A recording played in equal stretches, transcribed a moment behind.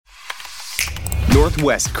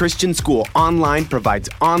Northwest Christian School Online provides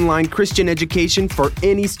online Christian education for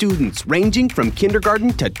any students, ranging from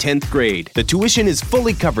kindergarten to 10th grade. The tuition is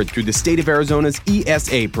fully covered through the state of Arizona's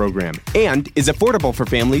ESA program and is affordable for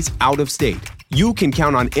families out of state. You can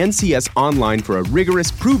count on NCS Online for a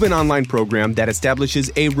rigorous, proven online program that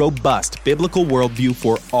establishes a robust biblical worldview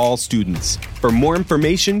for all students. For more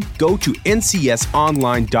information, go to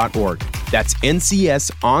ncsonline.org. That's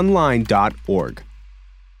ncsonline.org.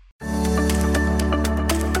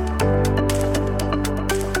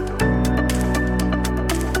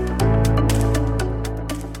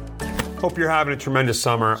 Hope you're having a tremendous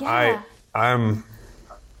summer. Yeah. I'm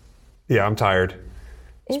tired.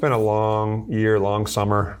 It's been a long year, long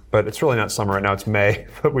summer, but it's really not summer right now. It's May,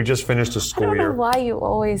 but we just finished a school I don't year. know why you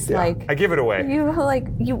always I give it away.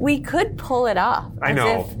 We could pull it off. I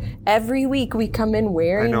know. As if every week we come in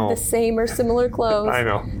wearing the same or similar clothes. I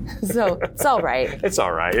know. So it's all right. It's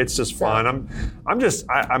all right. It's just fun.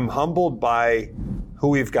 I'm humbled by who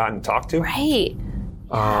we've gotten to talk to. Right.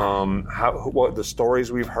 What the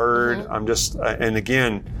stories we've heard. Mm-hmm. And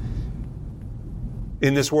again,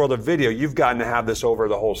 in this world of video, you've gotten to have this over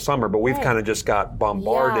the whole summer, but we've kind of just got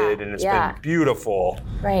bombarded, and it's been beautiful.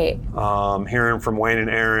 Right. Hearing from Wayne and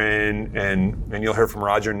Aaron, and you'll hear from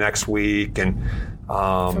Roger next week, and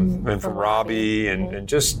from Robbie, and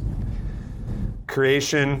just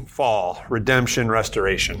creation, fall, redemption,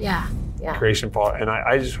 restoration. Yeah. Creation, fall, and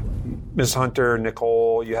I just, Ms. Hunter,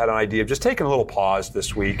 Nicole, you had an idea of just taking a little pause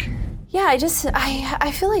this week. Yeah, I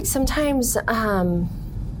feel like sometimes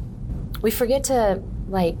we forget to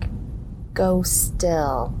go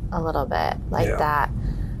still a little bit, that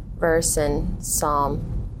verse in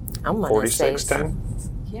Psalm. I'm gonna say 46:10.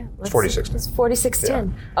 Yeah, it's 46:10. It's 46:10. Yeah.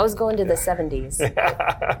 I was going to the 70s.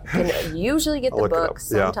 Can usually get the book,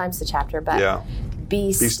 sometimes the chapter, but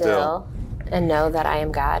be still and know that I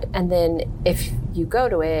am God. And then if you go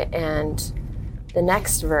to it and the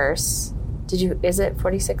next verse, is it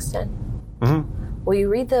 46:10? Mm-hmm. Will you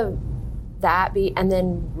read and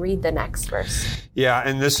then read the next verse? Yeah,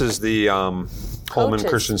 and this is the Holman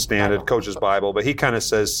Christian Standard, Coach's Bible, but he kind of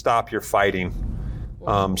says, stop your fighting.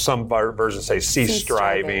 Some versions say, cease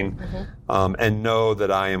striving, and know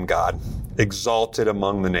that I am God, exalted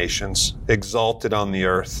among the nations, exalted on the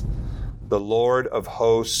earth. The Lord of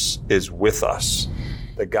hosts is with us.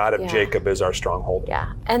 The God of Jacob is our stronghold.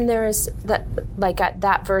 Yeah, and there's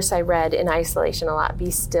that verse I read in isolation a lot. Be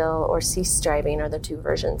still or cease striving are the two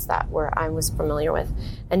versions that I was familiar with,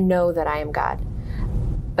 and know that I am God.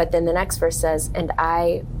 But then the next verse says, and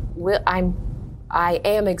I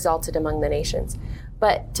am exalted among the nations.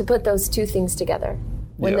 But to put those two things together,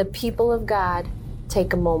 when the people of God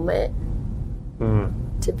take a moment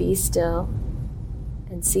to be still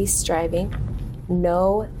and cease striving,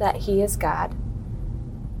 know that He is God.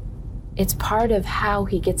 It's part of how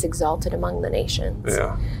He gets exalted among the nations.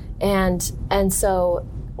 Yeah. And so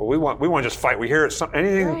we want to just fight. We hear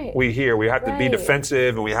anything we hear, we have to be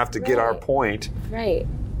defensive, and we have to get our point. Right.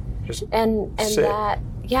 Just and sit.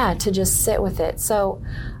 To just sit with it. So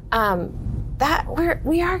that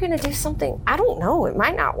we are going to do something. I don't know. It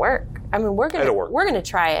might not work. I mean, we're going to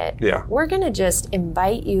try it. Yeah. We're going to just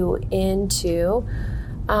invite you into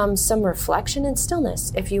some reflection and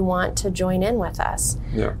stillness if you want to join in with us.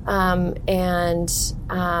 Yeah.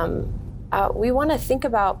 We want to think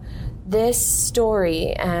about this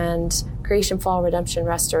story and creation, fall, redemption,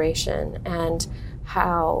 restoration, and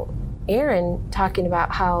how Aaron talking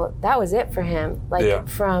about how that was it for him,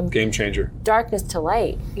 from game changer, darkness to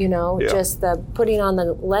light, just the putting on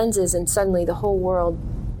the lenses, and suddenly the whole world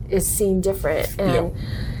is seen different.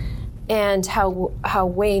 And how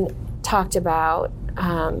Wayne talked about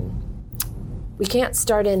we can't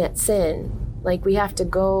start in at sin. We have to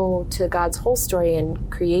go to God's whole story in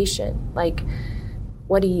creation,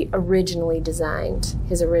 what He originally designed,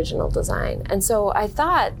 His original design. And so I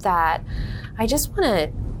thought that I just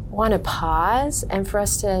want to pause and for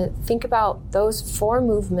us to think about those four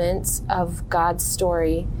movements of God's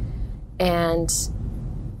story and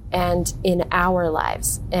in our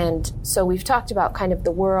lives. And so we've talked about kind of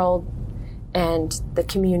the world and the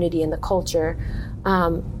community and the culture.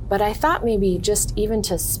 But I thought maybe just even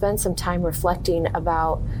to spend some time reflecting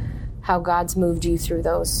about how God's moved you through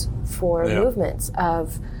those four movements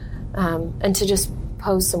and to just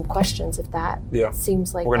pose some questions if that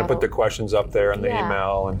seems like we're going to put the questions up there in the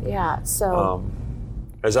email. And so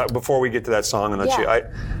before we get to that song and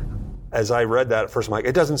as I read that at first, I'm like,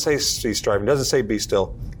 it doesn't say cease striving, it doesn't say be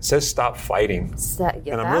still. It says stop fighting.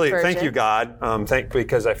 And I'm really, thank you, God,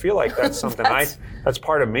 because I feel like that's something that's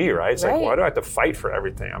part of me, right? It's like, why do I have to fight for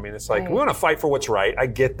everything? I mean, it's like, we want to fight for what's right. I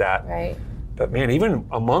get that. Right. But man, even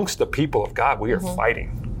amongst the people of God, we are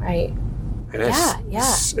fighting. Right. And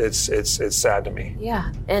it's sad to me.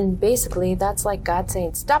 Yeah. And basically that's like God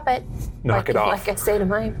saying, stop it. Knock it off. Like I say to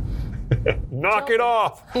mine. Knock it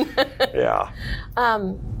off. Yeah.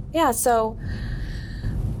 Yeah, so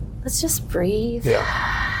let's just breathe.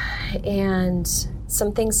 Yeah. And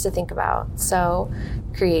some things to think about. So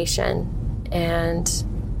creation, and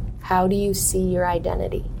how do you see your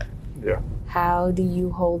identity? Yeah. How do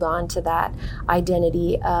you hold on to that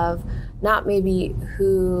identity of not maybe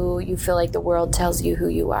who you feel like the world tells you who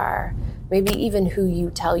you are, maybe even who you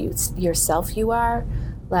tell yourself you are?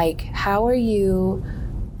 Like, how are you,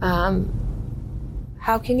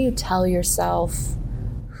 how can you tell yourself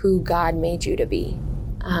who God made you to be?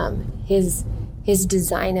 His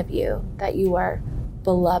design of you, that you are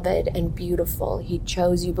beloved and beautiful. He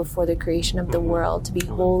chose you before the creation of the world to be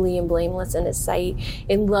holy and blameless in his sight.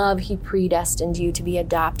 In love, he predestined you to be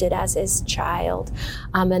adopted as his child.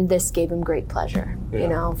 And this gave him great pleasure,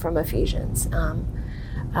 from Ephesians.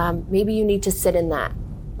 Maybe you need to sit in that,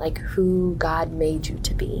 like who God made you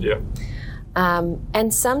to be. Yeah.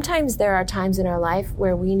 And sometimes there are times in our life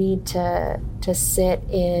where we need to sit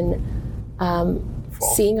in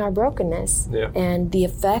seeing our brokenness and the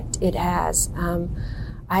effect it has.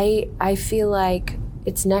 I feel like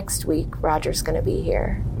it's next week Roger's going to be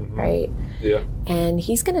here, right? Yeah. And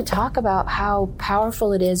he's going to talk about how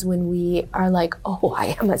powerful it is when we are like, oh,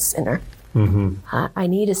 I am a sinner. I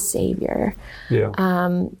need a savior. Yeah.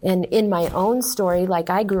 And in my own story, like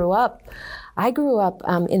I grew up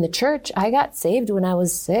in the church. I got saved when I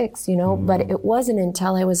was 6, but it wasn't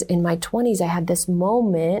until I was in my 20s I had this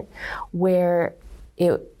moment where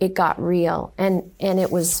it got real. And it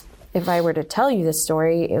was, if I were to tell you this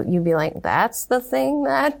story, you'd be like, that's the thing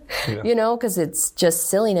that, because it's just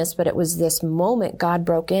silliness. But it was this moment God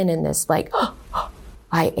broke in this like, oh,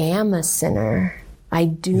 I am a sinner. I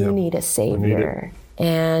do need a savior.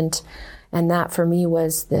 And that for me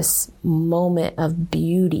was this moment of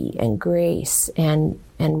beauty and grace and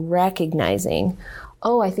recognizing,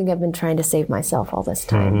 oh, I think I've been trying to save myself all this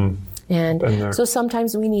time. And so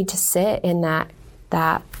sometimes we need to sit in that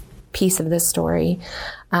piece of the story.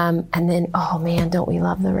 And then, oh man, don't we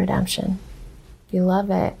love the redemption? You love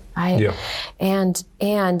it. And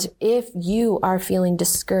if you are feeling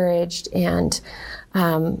discouraged and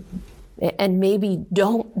maybe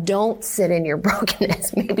don't sit in your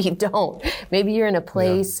brokenness. Maybe don't. Maybe you're in a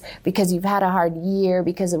place because you've had a hard year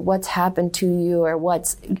because of what's happened to you or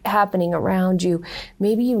what's happening around you.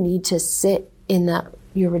 Maybe you need to sit in the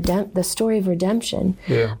story of redemption.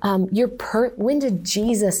 Yeah. When did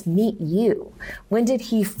Jesus meet you? When did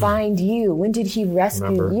he find you? When did he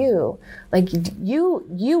rescue you? Like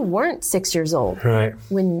you weren't 6 years old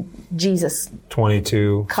when Jesus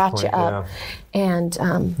 22 caught you up. And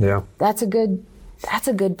that's a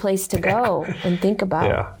good place to go and think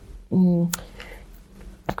about.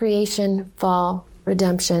 Creation, fall,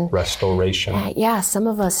 redemption, restoration. Some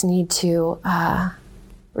of us need to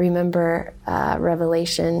remember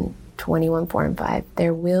Revelation 21:4-5.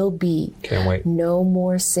 There will be no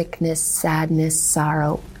more sickness, sadness,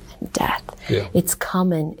 sorrow, and death. Yeah. It's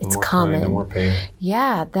coming. It's coming. No more pain.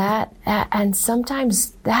 Yeah, and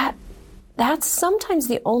sometimes that's sometimes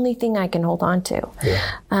the only thing I can hold on to.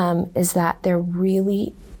 Yeah. Is that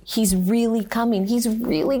he's really coming. He's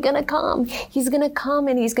really going to come. He's going to come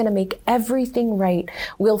and he's going to make everything right.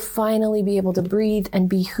 We'll finally be able to breathe and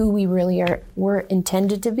be who we really were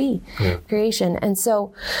intended to be. Yeah. Creation. And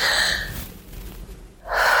so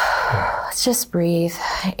let's just breathe.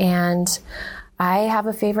 And I have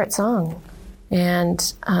a favorite song.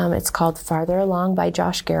 And it's called Farther Along by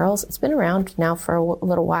Josh Garrels. It's been around now for a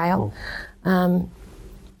little while. And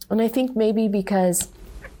I think maybe because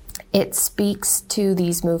it speaks to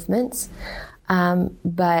these movements,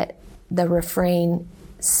 but the refrain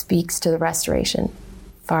speaks to the restoration,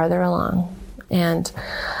 farther along. And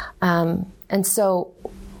so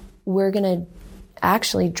we're going to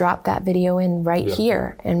actually drop that video in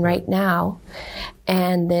here and right now.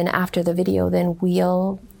 And then after the video, then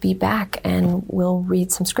we'll be back and we'll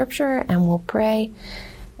read some scripture and we'll pray.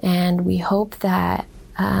 And we hope that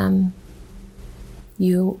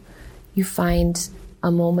you find a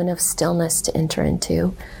moment of stillness to enter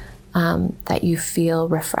into, that you feel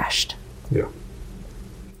refreshed. Yeah.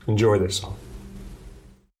 Enjoy this song.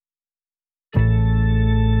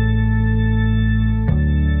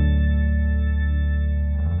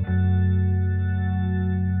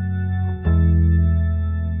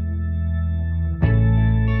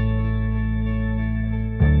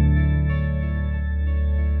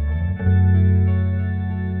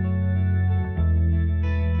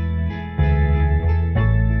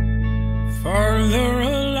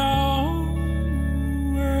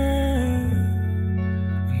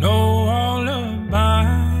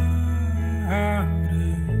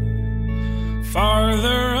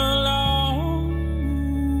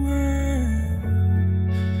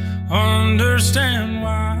 understand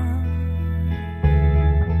why.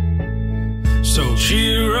 So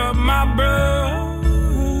cheer up, my brothers,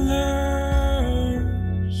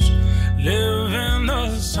 live in the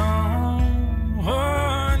sunshine,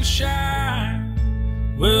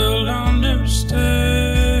 we'll understand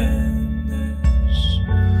this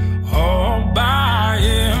all by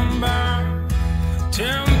and by.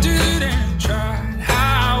 Tempted and tried,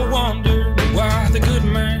 I wonder why the good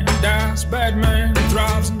man dies, bad man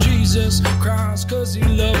thrives, and Jesus cries 'cause he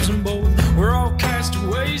loves them both. We're all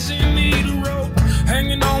castaways in need of rope,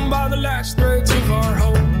 hanging on by the last threads of our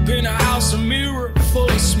hope, in a house, a mirror full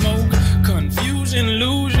of smoke, confusing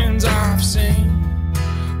illusions I've seen.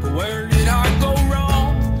 But where did I go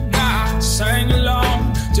wrong? I sang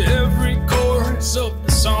along to every chorus of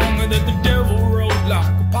the song that the devil wrote,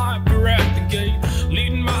 like a piper at the gate,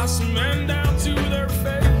 leading my men down to their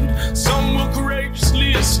fate. Some will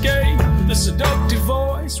courageously escape the seductive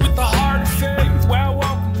voice with the heart of faith, while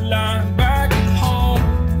walking the line back home.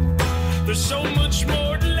 There's so much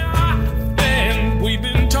more to life than we've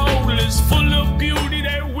been told. It's full of beauty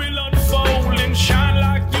that will unfold and shine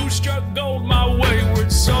like you struck gold, my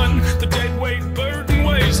wayward son. The dead weight burden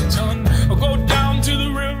weighs a ton. I'll go down to the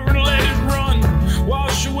river and let it run,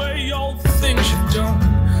 wash away all the things you've done.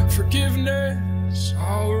 Forgiveness,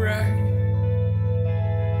 alright.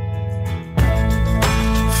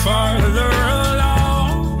 Farther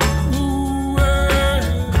along,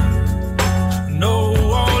 know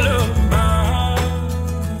all about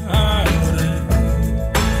it.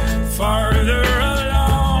 Farther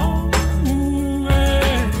along,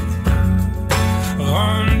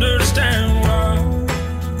 understand why.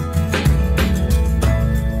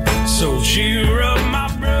 So cheer up, my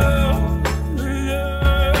brothers,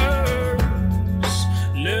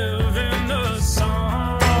 live in the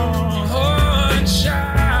sunshine,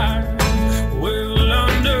 we'll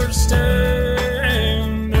understand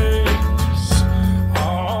this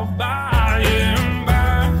all by and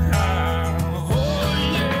by. Oh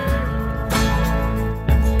yeah.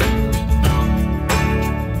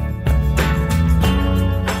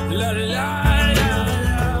 La la la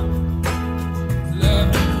la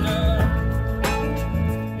la.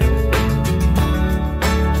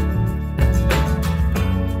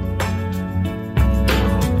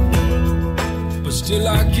 But still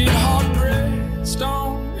I get heart-raced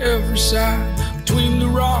on every side, between the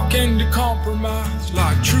rock and the compromise,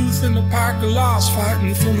 like truth and the pack of lies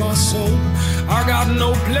fighting for my soul. I got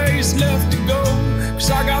no place left to go, 'cause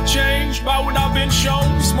I got changed by what I've been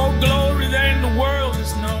shown. It's more glory than the world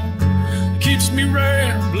has known. It keeps me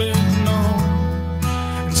rambling on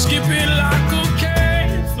and skipping like a cat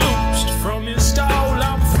loosed from his stall.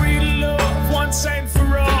 I'm free to love once and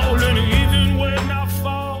for all, and even when I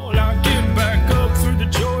fall, I get back up for the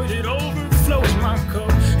joy that overflows my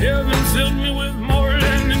cup. Heaven filled me with more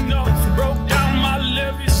than enough, broke down my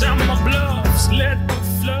levees and my bluffs, let the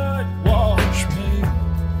flood wash me.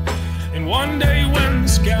 And one day when the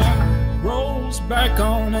sky rolls back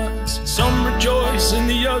on us, some rejoice and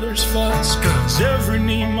the others fuss, 'cause every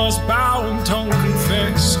knee must bow and tongue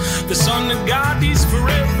confess the Son of God, he's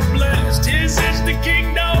forever blessed. His is the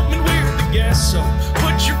kingdom and we're the guests. So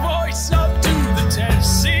put your voice up to the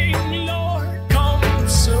test, sing Lord come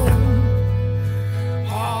soon.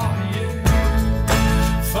 Oh yeah.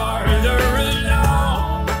 Farther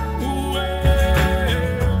along,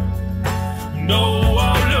 know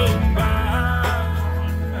all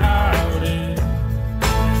about it.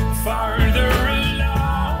 Farther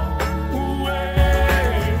along,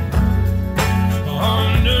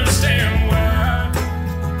 understand why.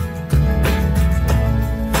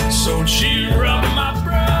 So cheer up, my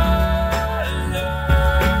brothers,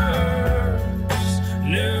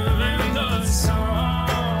 live in the sunshine,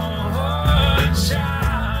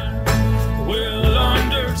 we'll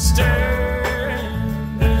understand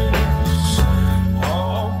this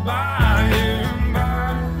all by and by.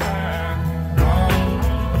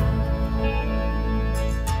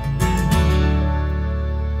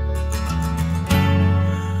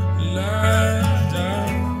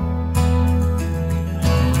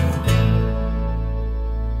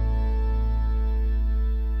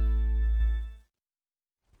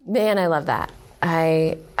 Man, I love that.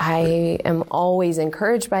 I am always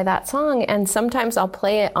encouraged by that song, and sometimes I'll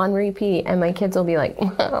play it on repeat and my kids will be like,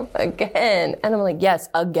 Mom, again. And I'm like, yes,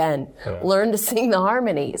 again. Yeah. Learn to sing the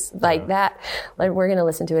harmonies like that. Like, we're going to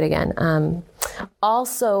listen to it again.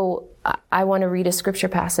 Also, I want to read a scripture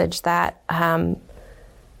passage that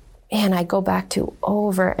and I go back to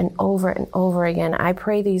over and over and over again. I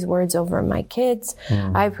pray these words over my kids.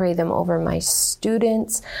 I pray them over my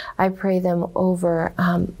students. I pray them over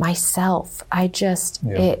myself. I just,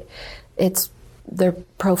 they're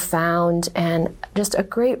profound and just a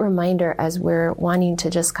great reminder as we're wanting to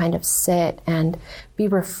just kind of sit and be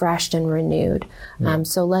refreshed and renewed.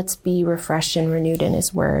 So let's be refreshed and renewed in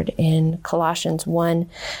his word in Colossians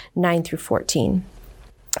 1:9-14.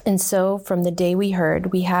 And so from the day we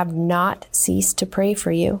heard, we have not ceased to pray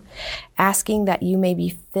for you, asking that you may be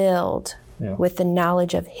filled with the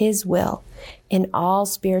knowledge of his will in all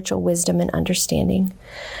spiritual wisdom and understanding,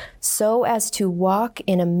 so as to walk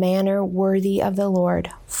in a manner worthy of the Lord,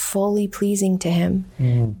 fully pleasing to him,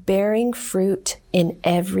 bearing fruit in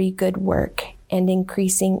every good work and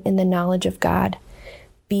increasing in the knowledge of God,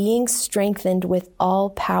 being strengthened with all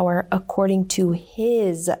power according to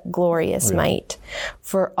his glorious might,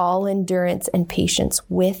 for all endurance and patience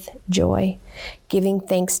with joy, giving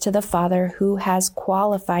thanks to the Father who has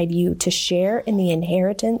qualified you to share in the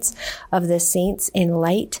inheritance of the saints in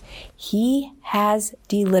light. He has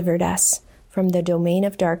delivered us from the domain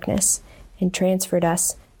of darkness and transferred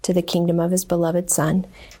us to the kingdom of his beloved Son,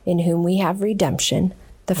 in whom we have redemption,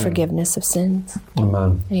 the forgiveness of sins.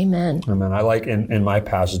 Amen. Amen. Amen. I like in my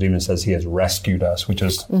passage, it even says he has rescued us, which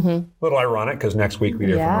is a little ironic because next week we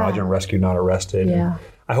hear from Roger, rescued, not arrested. Yeah.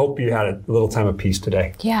 I hope you had a little time of peace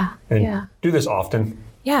today. Yeah. And do this often.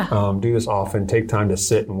 Yeah. Do this often. Take time to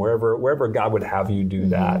sit and wherever God would have you do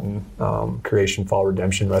that. And creation, fall,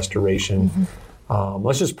 redemption, restoration.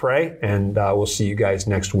 Let's just pray, and we'll see you guys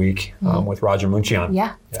next week with Roger Munchian.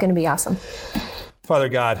 Yeah, it's going to be awesome. Father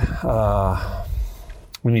God,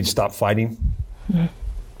 we need to stop fighting.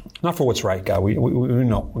 Not for what's right, God. We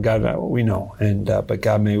know, God. We know, and but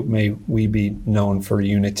God, may we be known for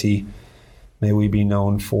unity. May we be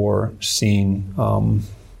known for seeing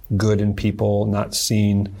good in people, not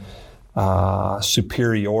seeing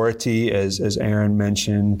superiority, as Aaron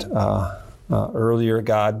mentioned earlier.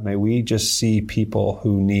 God, may we just see people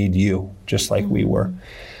who need you, just like we were.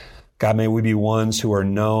 God, may we be ones who are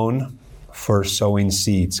known for sowing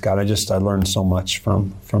seeds. God, I learned so much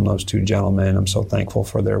from those two gentlemen. I'm so thankful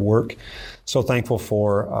for their work. So thankful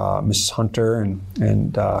for Mrs. Hunter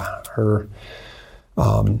and her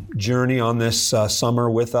journey on this summer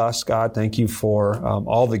with us. God, thank you for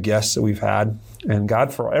all the guests that we've had. And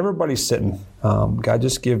God, for everybody sitting, God,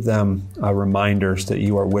 just give them reminders that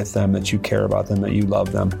you are with them, that you care about them, that you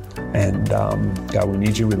love them. And God, we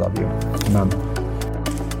need you. We love you. Amen.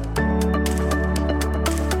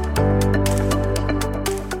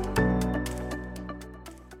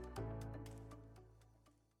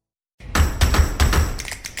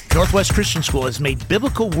 Northwest Christian School has made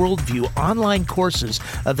Biblical Worldview online courses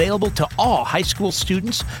available to all high school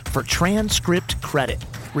students for transcript credit,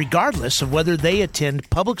 regardless of whether they attend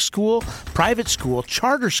public school, private school,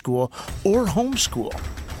 charter school, or homeschool.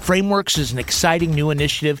 Frameworks is an exciting new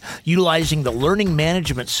initiative utilizing the learning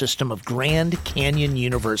management system of Grand Canyon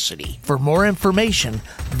University. For more information,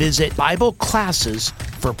 visit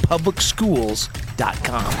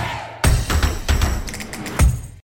BibleClassesForPublicSchools.com.